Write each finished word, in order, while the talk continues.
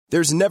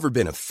There's never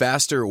been a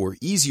faster or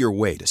easier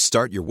way to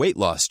start your weight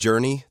loss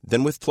journey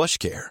than with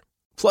PlushCare.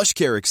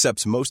 PlushCare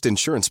accepts most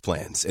insurance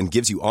plans and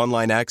gives you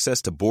online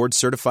access to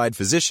board-certified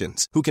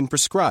physicians who can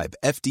prescribe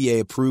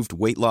FDA-approved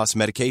weight loss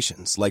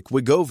medications like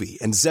Wegovy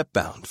and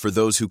Zepbound for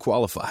those who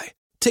qualify.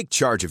 Take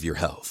charge of your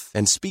health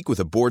and speak with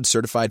a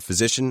board-certified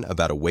physician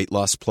about a weight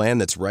loss plan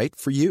that's right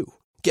for you.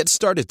 Get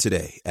started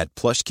today at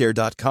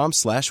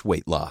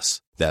plushcare.com/weight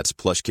loss. That's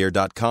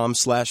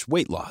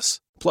plushcare.com/weight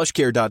loss.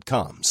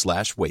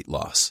 plushcare.com/weight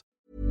loss.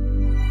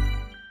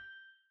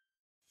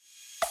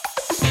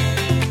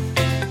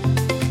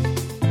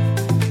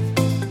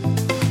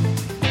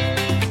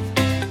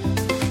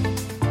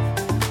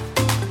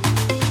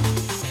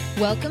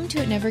 Welcome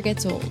to It Never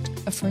Gets Old,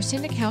 a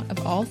first-hand account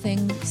of all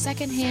things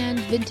secondhand,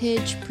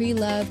 vintage,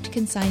 pre-loved,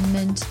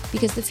 consignment,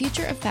 because the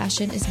future of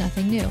fashion is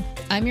nothing new.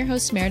 I'm your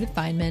host, Meredith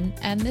Fineman,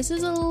 and this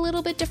is a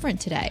little bit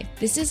different today.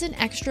 This is an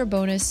extra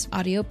bonus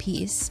audio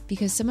piece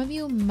because some of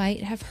you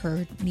might have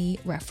heard me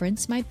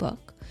reference my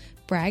book,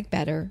 Brag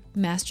Better,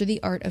 Master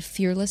the Art of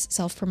Fearless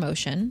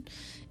Self-Promotion,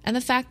 and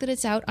the fact that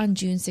it's out on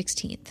June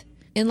 16th.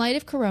 In light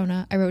of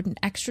Corona, I wrote an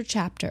extra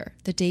chapter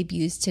that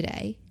debuts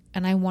today,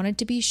 and I wanted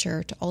to be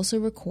sure to also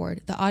record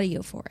the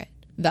audio for it.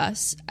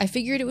 Thus, I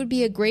figured it would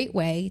be a great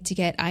way to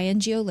get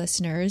INGO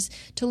listeners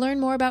to learn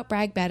more about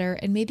Brag Better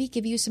and maybe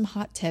give you some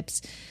hot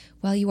tips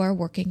while you are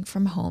working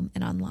from home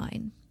and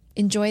online.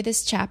 Enjoy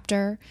this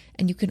chapter,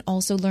 and you can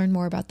also learn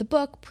more about the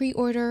book,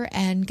 pre-order,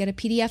 and get a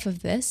PDF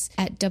of this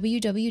at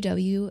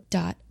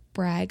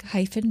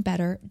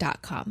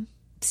www.brag-better.com.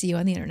 See you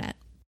on the internet.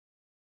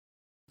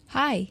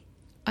 Hi,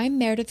 I'm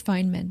Meredith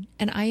Fineman,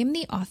 and I am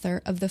the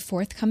author of the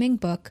forthcoming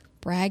book,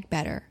 Brag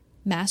Better,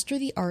 Master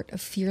the Art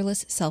of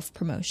Fearless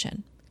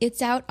Self-Promotion.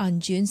 It's out on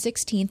June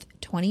 16th,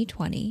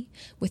 2020,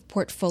 with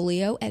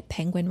Portfolio at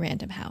Penguin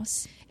Random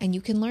House, and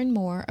you can learn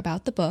more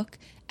about the book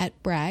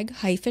at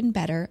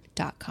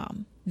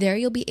brag-better.com. There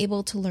you'll be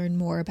able to learn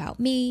more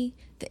about me,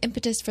 the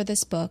impetus for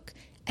this book,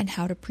 and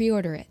how to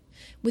pre-order it.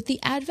 With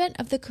the advent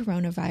of the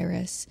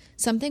coronavirus,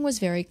 something was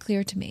very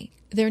clear to me.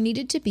 There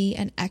needed to be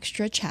an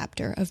extra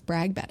chapter of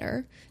Brag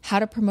Better, how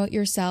to promote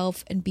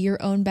yourself and be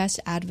your own best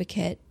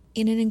advocate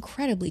in an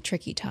incredibly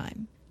tricky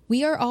time.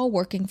 We are all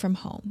working from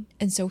home,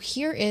 and so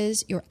here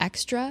is your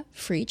extra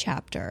free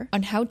chapter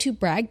on how to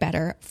brag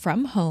better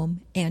from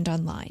home and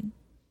online.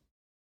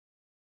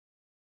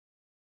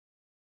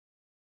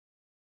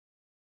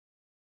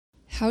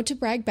 How to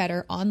brag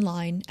better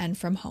online and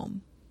from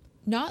home.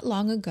 Not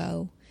long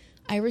ago,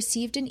 I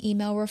received an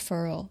email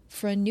referral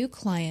for a new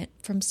client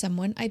from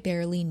someone I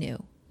barely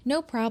knew.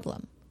 No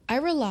problem. I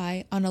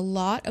rely on a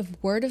lot of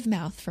word of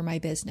mouth for my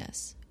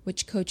business,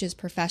 which coaches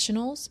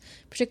professionals,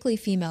 particularly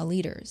female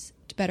leaders,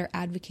 to better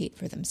advocate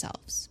for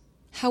themselves.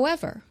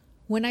 However,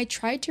 when I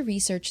tried to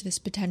research this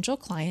potential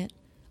client,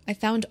 I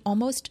found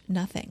almost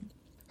nothing.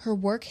 Her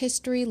work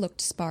history looked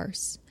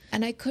sparse,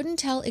 and I couldn't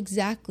tell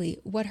exactly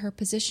what her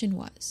position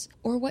was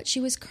or what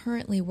she was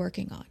currently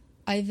working on.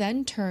 I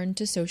then turned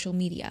to social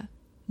media.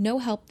 No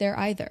help there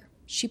either.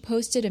 She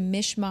posted a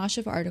mishmash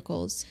of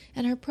articles,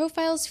 and her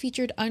profiles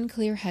featured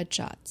unclear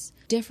headshots,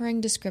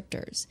 differing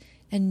descriptors,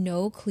 and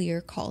no clear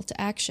call to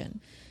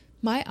action.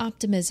 My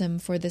optimism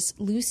for this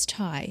loose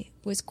tie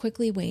was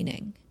quickly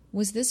waning.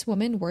 Was this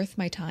woman worth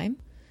my time?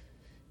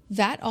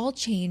 That all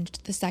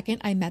changed the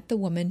second I met the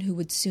woman who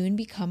would soon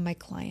become my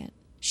client.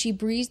 She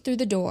breezed through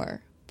the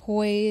door,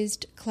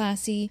 poised,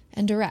 classy,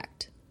 and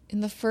direct.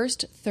 In the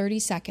first 30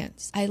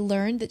 seconds, I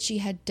learned that she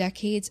had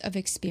decades of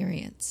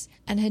experience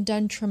and had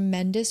done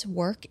tremendous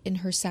work in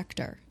her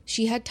sector.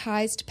 She had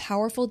ties to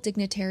powerful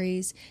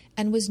dignitaries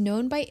and was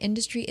known by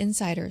industry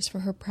insiders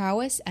for her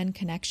prowess and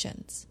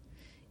connections.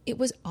 It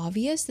was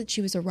obvious that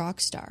she was a rock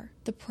star.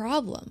 The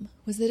problem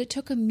was that it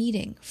took a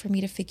meeting for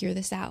me to figure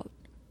this out.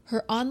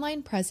 Her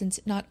online presence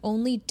not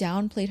only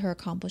downplayed her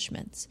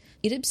accomplishments,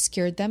 it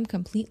obscured them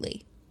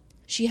completely.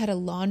 She had a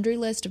laundry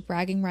list of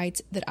bragging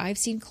rights that I've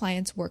seen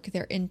clients work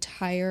their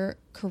entire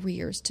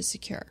careers to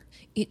secure.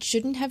 It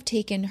shouldn't have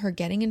taken her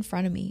getting in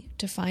front of me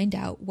to find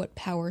out what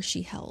power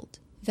she held.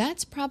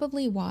 That's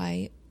probably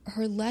why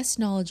her less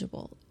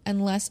knowledgeable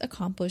and less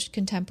accomplished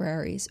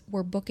contemporaries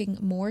were booking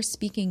more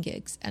speaking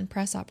gigs and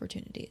press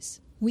opportunities.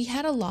 We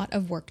had a lot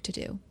of work to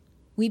do.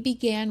 We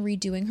began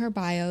redoing her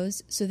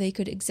bios so they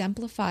could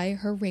exemplify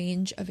her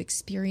range of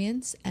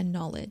experience and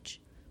knowledge.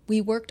 We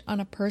worked on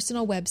a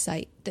personal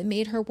website that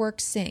made her work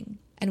sing,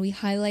 and we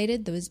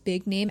highlighted those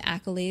big-name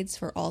accolades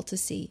for all to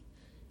see.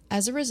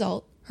 As a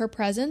result, her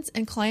presence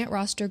and client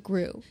roster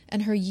grew,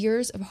 and her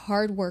years of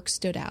hard work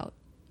stood out.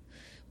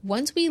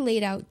 Once we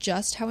laid out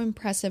just how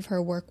impressive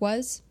her work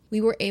was, we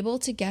were able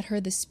to get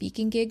her the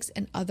speaking gigs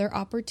and other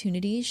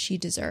opportunities she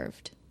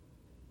deserved.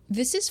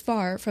 This is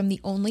far from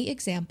the only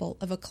example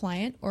of a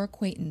client or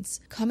acquaintance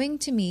coming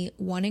to me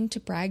wanting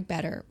to brag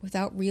better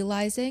without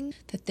realizing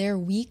that their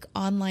weak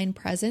online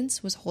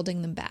presence was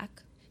holding them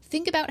back.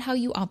 Think about how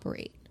you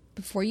operate.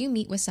 Before you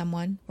meet with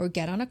someone or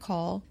get on a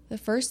call, the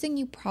first thing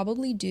you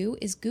probably do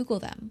is Google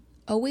them.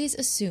 Always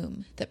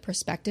assume that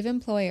prospective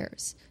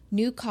employers,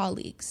 new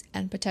colleagues,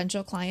 and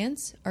potential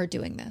clients are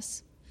doing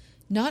this.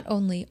 Not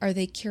only are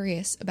they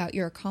curious about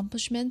your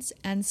accomplishments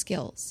and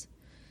skills,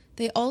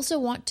 they also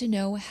want to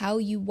know how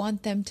you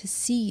want them to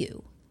see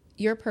you.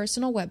 Your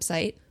personal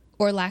website,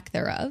 or lack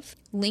thereof,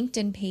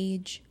 LinkedIn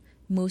page,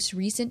 most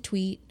recent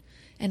tweet,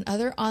 and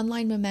other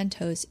online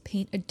mementos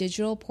paint a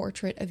digital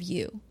portrait of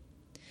you.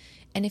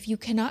 And if you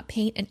cannot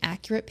paint an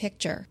accurate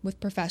picture with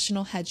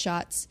professional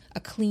headshots,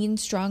 a clean,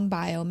 strong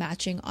bio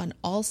matching on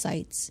all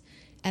sites,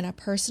 and a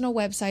personal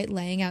website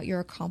laying out your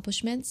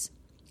accomplishments,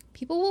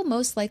 people will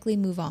most likely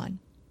move on.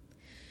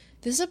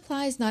 This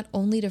applies not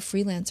only to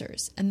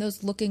freelancers and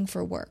those looking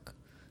for work,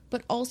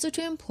 but also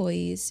to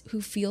employees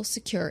who feel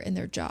secure in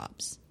their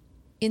jobs.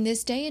 In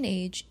this day and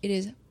age, it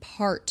is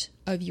part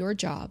of your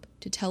job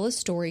to tell a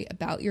story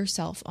about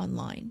yourself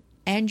online,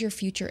 and your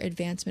future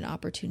advancement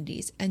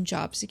opportunities and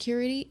job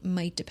security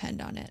might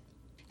depend on it.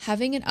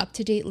 Having an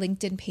up-to-date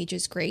LinkedIn page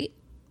is great,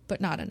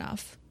 but not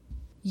enough.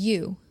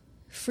 You,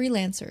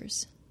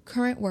 freelancers,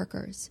 current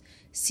workers,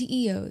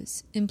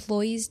 CEOs,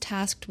 employees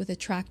tasked with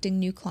attracting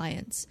new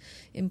clients,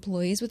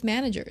 employees with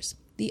managers,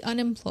 the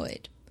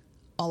unemployed,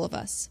 all of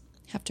us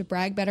have to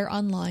brag better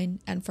online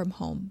and from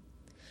home.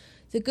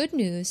 The good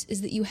news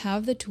is that you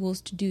have the tools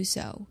to do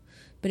so,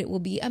 but it will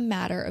be a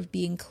matter of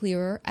being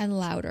clearer and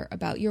louder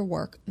about your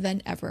work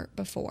than ever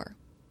before.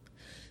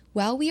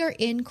 While we are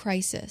in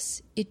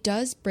crisis, it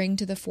does bring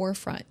to the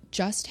forefront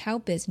just how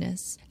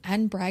business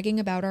and bragging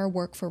about our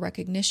work for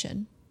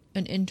recognition,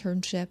 an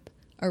internship,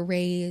 a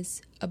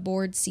raise, a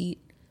board seat,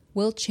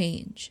 will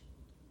change.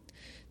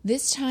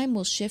 This time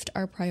will shift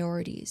our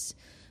priorities,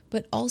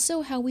 but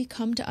also how we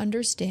come to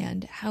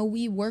understand how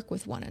we work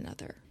with one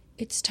another.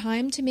 It's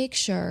time to make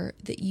sure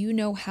that you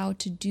know how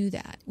to do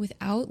that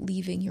without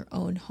leaving your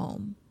own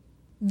home.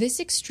 This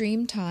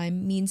extreme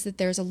time means that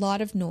there's a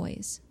lot of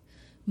noise,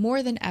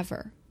 more than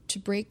ever, to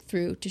break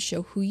through to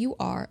show who you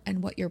are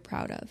and what you're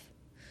proud of.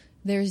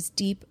 There's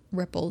deep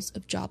ripples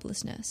of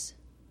joblessness,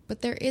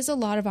 but there is a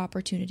lot of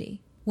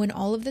opportunity. When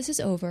all of this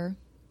is over,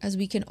 as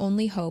we can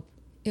only hope,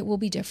 it will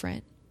be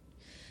different.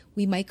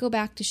 We might go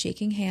back to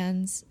shaking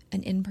hands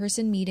and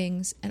in-person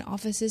meetings and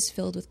offices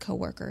filled with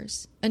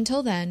coworkers.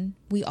 Until then,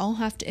 we all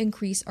have to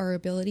increase our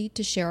ability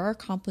to share our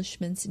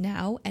accomplishments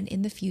now and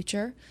in the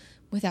future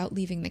without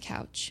leaving the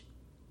couch.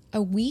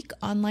 A weak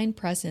online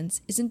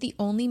presence isn't the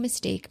only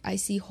mistake I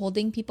see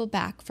holding people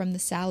back from the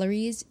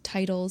salaries,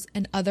 titles,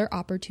 and other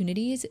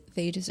opportunities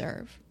they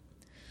deserve.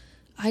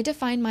 I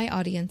define my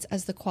audience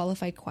as the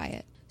qualified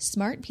quiet.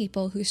 Smart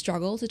people who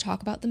struggle to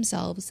talk about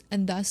themselves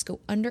and thus go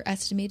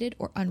underestimated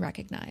or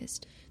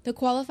unrecognized. The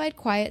qualified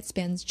quiet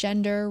spans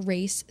gender,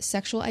 race,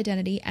 sexual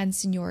identity, and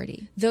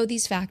seniority, though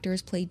these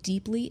factors play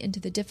deeply into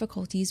the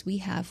difficulties we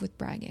have with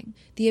bragging.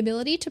 The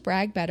ability to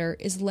brag better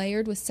is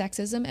layered with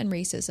sexism and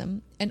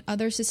racism and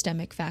other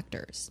systemic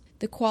factors.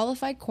 The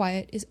qualified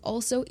quiet is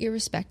also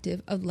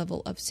irrespective of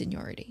level of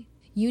seniority.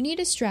 You need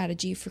a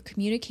strategy for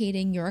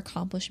communicating your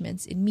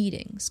accomplishments in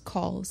meetings,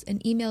 calls,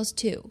 and emails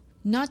too,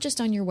 not just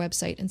on your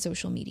website and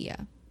social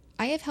media.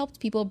 I have helped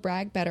people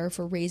brag better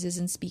for raises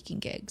and speaking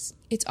gigs.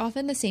 It's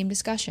often the same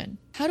discussion.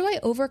 How do I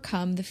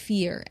overcome the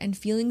fear and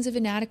feelings of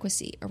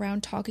inadequacy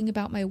around talking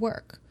about my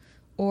work?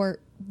 Or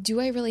do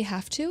I really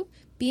have to?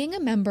 Being a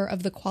member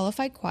of the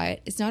qualified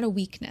quiet is not a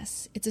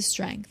weakness, it's a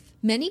strength.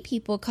 Many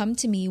people come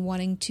to me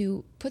wanting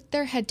to put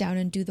their head down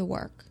and do the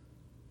work.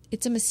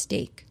 It's a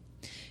mistake.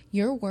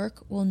 Your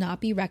work will not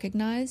be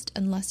recognized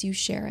unless you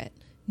share it.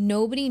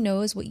 Nobody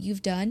knows what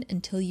you've done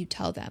until you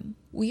tell them.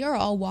 We are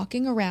all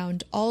walking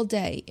around all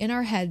day in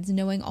our heads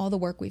knowing all the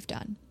work we've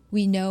done.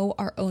 We know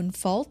our own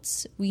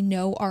faults, we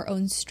know our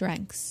own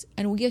strengths,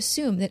 and we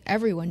assume that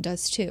everyone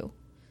does too.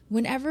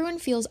 When everyone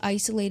feels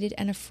isolated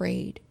and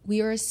afraid, we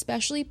are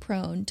especially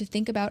prone to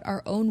think about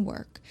our own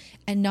work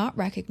and not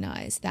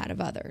recognize that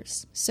of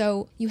others.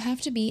 So you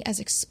have to be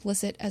as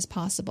explicit as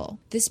possible.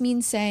 This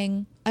means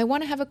saying, I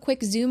want to have a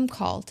quick Zoom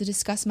call to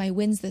discuss my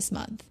wins this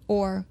month,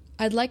 or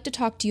I'd like to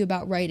talk to you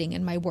about writing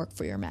and my work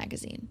for your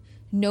magazine.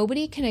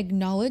 Nobody can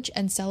acknowledge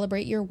and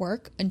celebrate your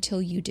work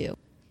until you do.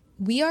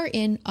 We are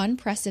in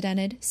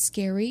unprecedented,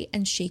 scary,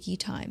 and shaky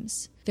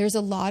times. There's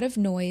a lot of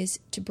noise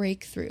to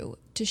break through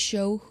to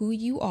show who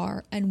you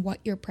are and what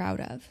you're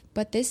proud of.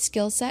 But this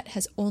skill set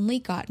has only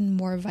gotten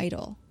more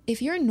vital.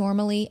 If you're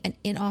normally an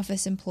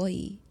in-office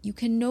employee, you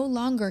can no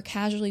longer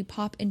casually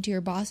pop into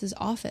your boss's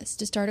office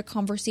to start a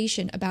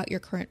conversation about your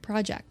current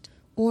project.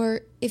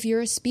 Or if you're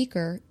a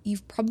speaker,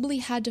 you've probably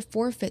had to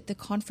forfeit the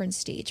conference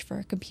stage for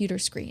a computer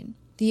screen.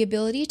 The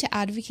ability to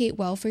advocate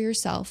well for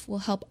yourself will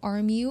help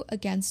arm you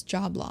against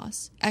job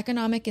loss,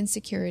 economic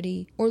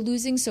insecurity, or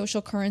losing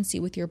social currency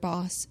with your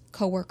boss,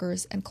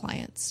 coworkers, and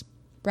clients.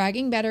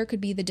 Bragging better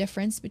could be the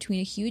difference between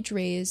a huge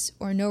raise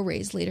or no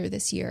raise later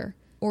this year,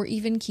 or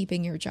even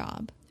keeping your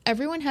job.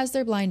 Everyone has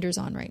their blinders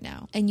on right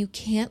now, and you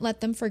can't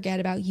let them forget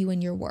about you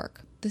and your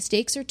work. The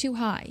stakes are too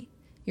high: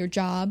 your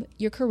job,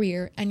 your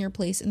career, and your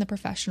place in the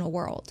professional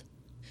world.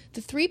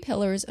 The 3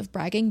 pillars of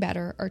bragging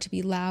better are to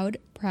be loud,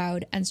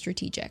 proud, and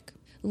strategic.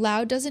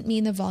 Loud doesn't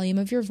mean the volume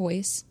of your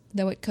voice,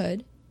 though it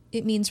could.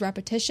 It means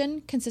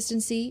repetition,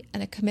 consistency,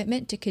 and a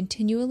commitment to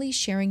continually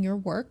sharing your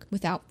work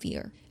without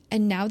fear.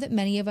 And now that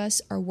many of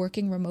us are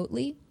working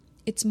remotely,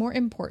 it's more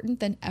important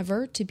than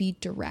ever to be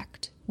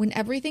direct. When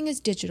everything is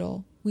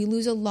digital, we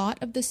lose a lot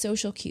of the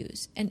social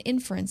cues and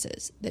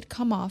inferences that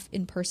come off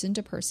in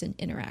person-to-person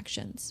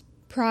interactions.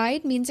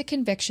 Pride means a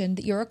conviction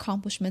that your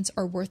accomplishments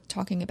are worth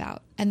talking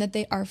about and that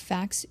they are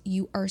facts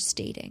you are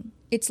stating.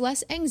 It's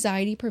less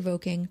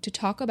anxiety-provoking to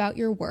talk about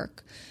your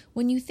work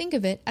when you think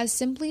of it as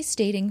simply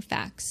stating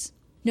facts.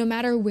 No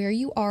matter where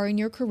you are in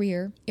your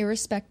career,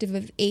 irrespective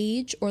of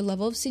age or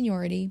level of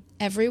seniority,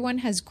 everyone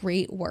has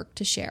great work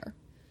to share.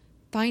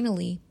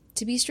 Finally,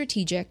 to be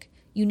strategic,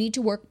 you need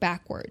to work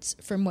backwards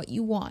from what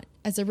you want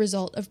as a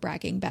result of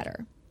bragging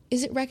better.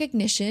 Is it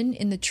recognition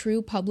in the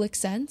true public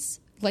sense,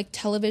 like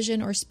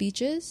television or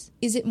speeches?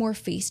 Is it more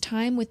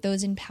FaceTime with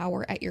those in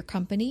power at your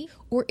company?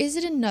 Or is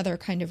it another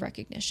kind of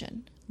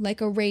recognition,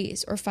 like a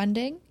raise or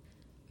funding?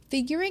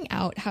 Figuring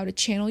out how to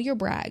channel your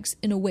brags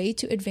in a way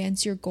to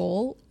advance your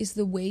goal is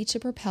the way to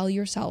propel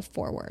yourself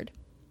forward.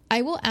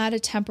 I will add a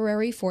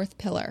temporary fourth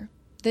pillar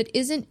that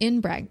isn't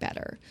in Brag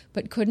Better,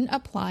 but couldn't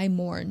apply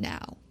more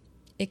now.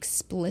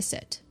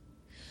 Explicit.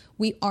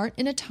 We aren't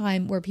in a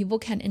time where people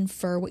can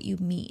infer what you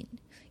mean.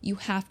 You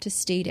have to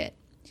state it.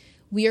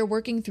 We are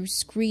working through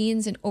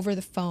screens and over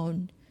the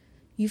phone.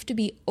 You have to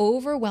be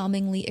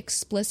overwhelmingly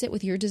explicit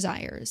with your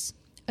desires,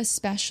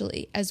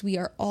 especially as we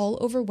are all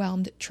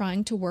overwhelmed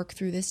trying to work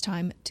through this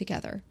time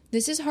together.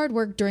 This is hard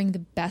work during the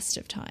best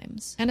of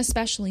times, and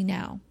especially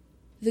now.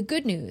 The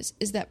good news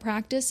is that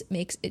practice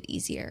makes it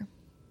easier.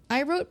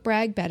 I wrote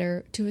Brag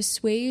Better to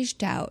assuage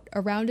doubt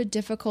around a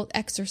difficult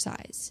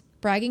exercise,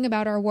 bragging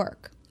about our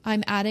work.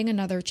 I'm adding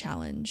another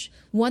challenge,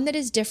 one that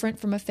is different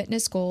from a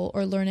fitness goal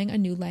or learning a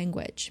new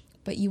language.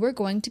 But you are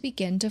going to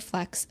begin to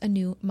flex a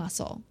new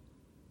muscle.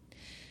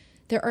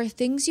 There are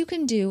things you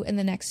can do in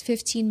the next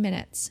 15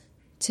 minutes,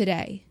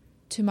 today,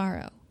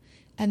 tomorrow,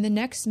 and the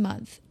next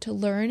month to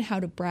learn how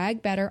to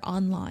brag better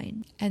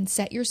online and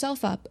set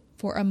yourself up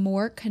for a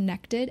more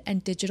connected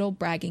and digital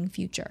bragging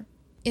future.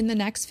 In the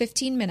next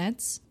 15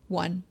 minutes,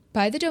 1.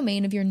 Buy the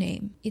domain of your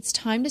name. It's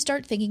time to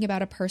start thinking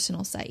about a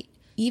personal site.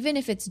 Even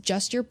if it's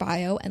just your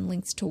bio and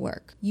links to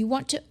work, you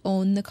want to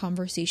own the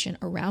conversation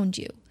around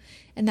you.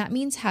 And that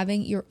means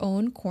having your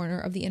own corner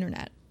of the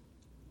internet.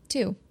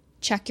 2,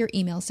 check your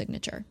email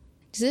signature.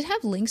 Does it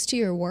have links to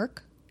your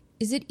work?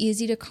 Is it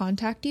easy to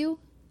contact you?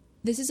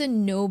 This is a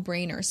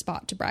no-brainer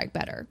spot to brag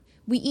better.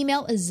 We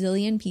email a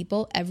zillion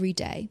people every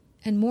day,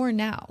 and more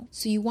now,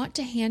 so you want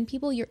to hand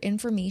people your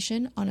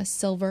information on a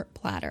silver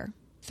platter.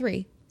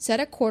 3, set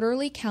a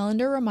quarterly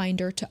calendar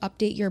reminder to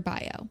update your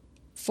bio.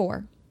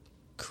 4,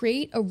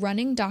 create a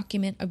running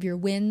document of your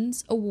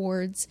wins,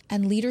 awards,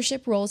 and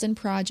leadership roles and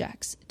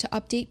projects to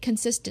update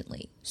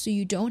consistently so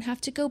you don't have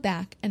to go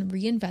back and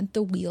reinvent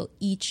the wheel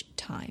each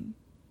time.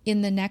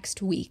 In the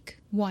next week,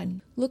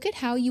 1, look at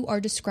how you are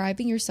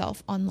describing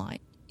yourself online.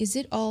 Is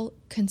it all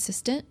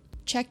consistent?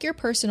 Check your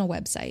personal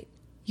website,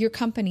 your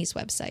company's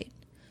website,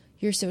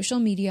 your social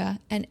media,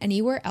 and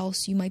anywhere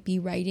else you might be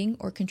writing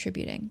or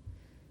contributing.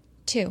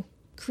 2,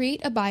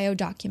 create a bio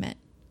document.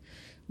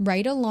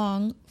 Write a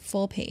long,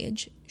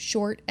 full-page,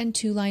 short and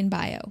 2-line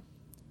bio.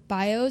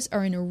 Bios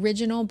are an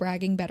original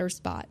bragging better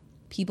spot.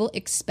 People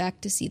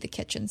expect to see the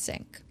kitchen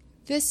sink.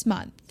 This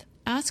month,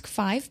 ask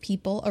 5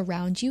 people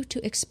around you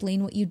to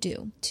explain what you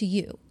do to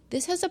you.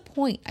 This has a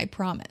point, I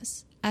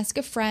promise. Ask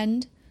a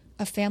friend,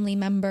 a family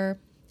member,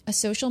 a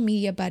social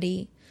media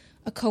buddy,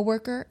 a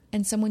coworker,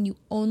 and someone you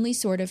only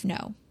sort of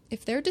know.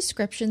 If their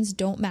descriptions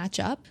don't match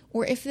up,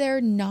 or if they're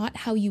not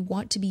how you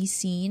want to be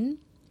seen,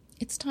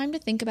 it's time to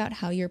think about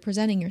how you're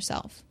presenting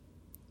yourself.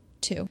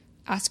 2,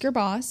 ask your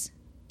boss,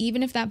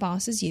 even if that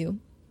boss is you,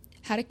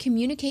 how to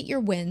communicate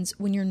your wins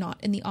when you're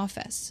not in the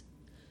office.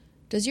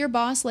 Does your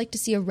boss like to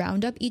see a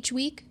roundup each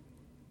week?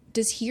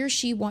 Does he or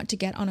she want to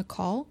get on a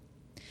call?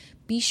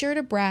 Be sure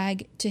to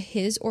brag to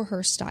his or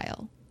her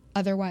style.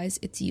 Otherwise,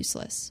 it's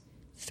useless.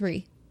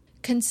 3,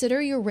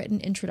 consider your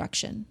written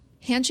introduction.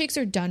 Handshakes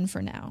are done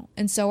for now,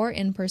 and so are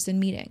in-person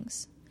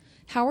meetings.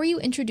 How are you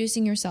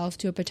introducing yourself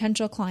to a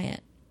potential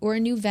client, or a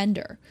new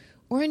vendor,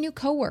 or a new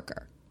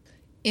coworker?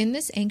 In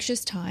this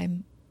anxious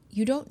time,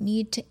 you don't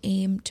need to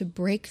aim to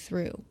break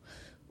through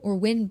or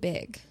win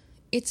big.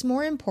 It's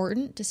more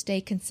important to stay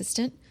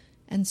consistent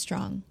and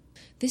strong.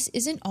 This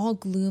isn't all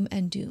gloom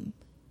and doom.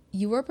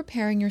 You are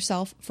preparing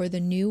yourself for the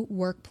new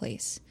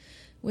workplace,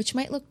 which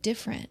might look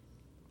different,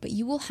 but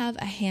you will have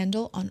a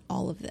handle on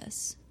all of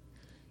this.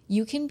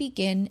 You can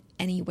begin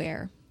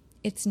anywhere.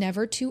 It's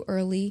never too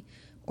early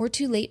or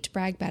too late to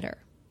brag better.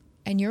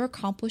 And your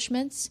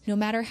accomplishments, no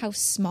matter how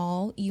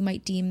small you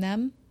might deem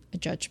them, a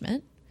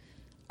judgment,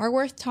 are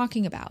worth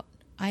talking about.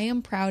 I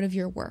am proud of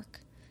your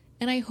work,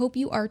 and I hope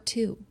you are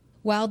too.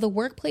 While the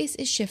workplace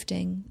is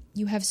shifting,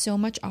 you have so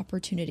much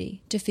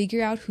opportunity to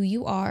figure out who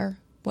you are,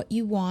 what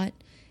you want,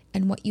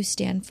 and what you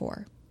stand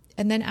for,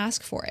 and then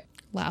ask for it,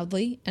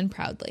 loudly and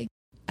proudly.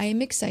 I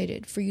am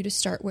excited for you to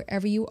start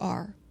wherever you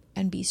are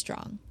and be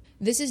strong.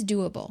 This is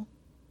doable.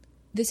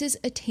 This is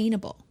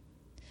attainable.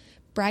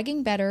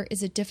 Bragging better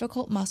is a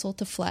difficult muscle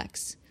to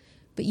flex,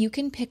 but you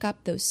can pick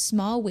up those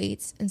small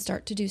weights and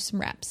start to do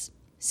some reps.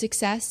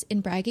 Success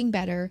in bragging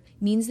better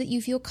means that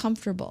you feel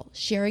comfortable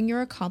sharing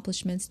your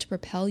accomplishments to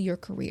propel your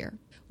career.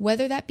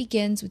 Whether that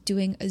begins with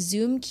doing a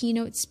Zoom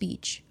keynote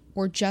speech,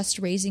 or just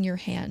raising your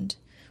hand,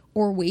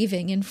 or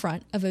waving in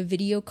front of a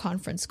video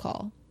conference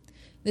call.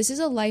 This is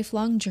a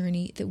lifelong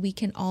journey that we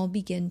can all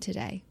begin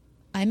today.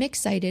 I'm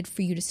excited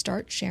for you to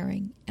start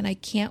sharing, and I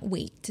can't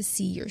wait to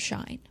see your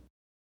shine.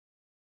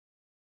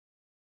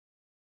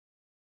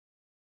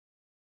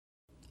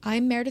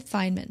 I'm Meredith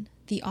Fineman,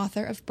 the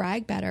author of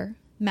Brag Better,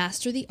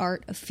 Master the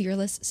Art of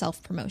Fearless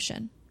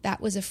Self-Promotion.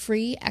 That was a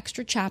free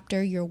extra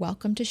chapter you're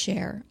welcome to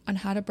share on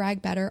how to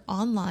brag better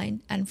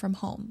online and from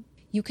home.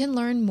 You can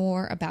learn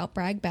more about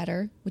Brag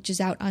Better, which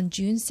is out on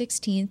June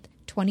 16th,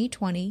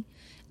 2020,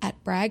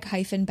 at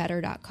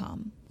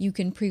brag-better.com. You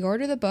can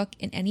pre-order the book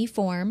in any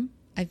form.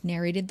 I've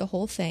narrated the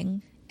whole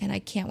thing, and I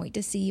can't wait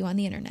to see you on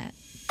the internet.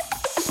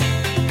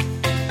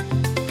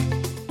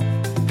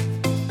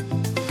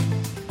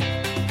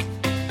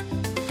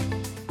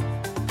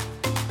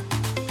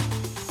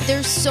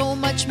 There's so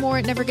much more.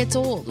 It never gets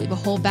old. We have a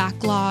whole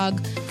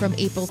backlog from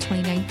April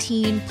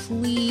 2019.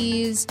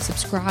 Please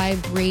subscribe,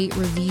 rate,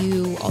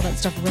 review. All that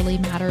stuff really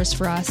matters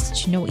for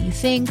us to know what you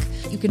think.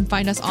 You can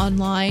find us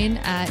online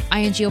at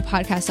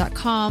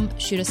ingopodcast.com.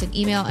 Shoot us an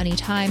email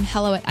anytime,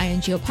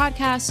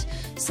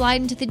 hello@ingopodcast.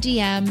 Slide into the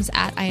DMs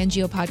at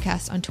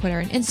ingopodcast on Twitter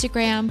and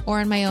Instagram,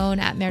 or on my own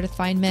at Meredith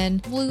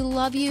Fineman. We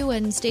love you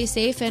and stay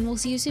safe, and we'll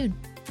see you soon.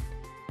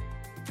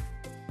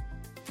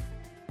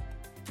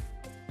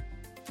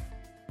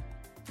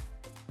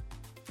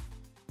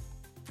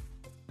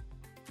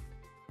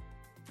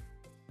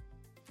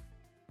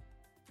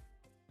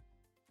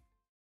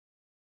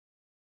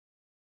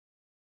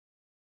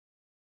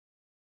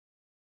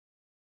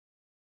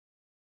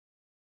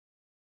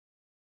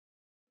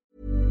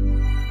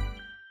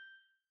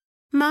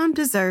 Mom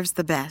deserves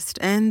the best,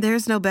 and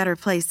there's no better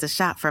place to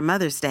shop for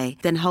Mother's Day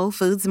than Whole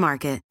Foods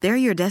Market. They're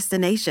your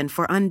destination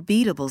for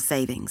unbeatable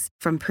savings,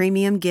 from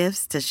premium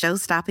gifts to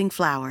show-stopping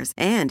flowers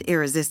and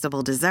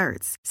irresistible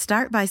desserts.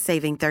 Start by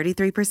saving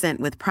 33%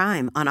 with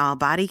Prime on all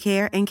body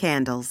care and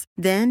candles.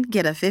 Then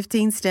get a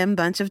 15-stem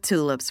bunch of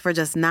tulips for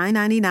just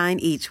 $9.99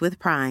 each with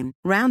Prime.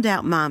 Round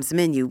out Mom's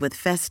menu with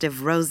festive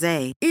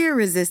rosé,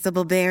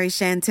 irresistible berry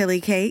chantilly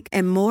cake,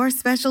 and more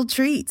special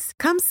treats.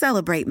 Come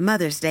celebrate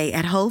Mother's Day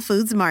at Whole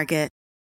Foods Market.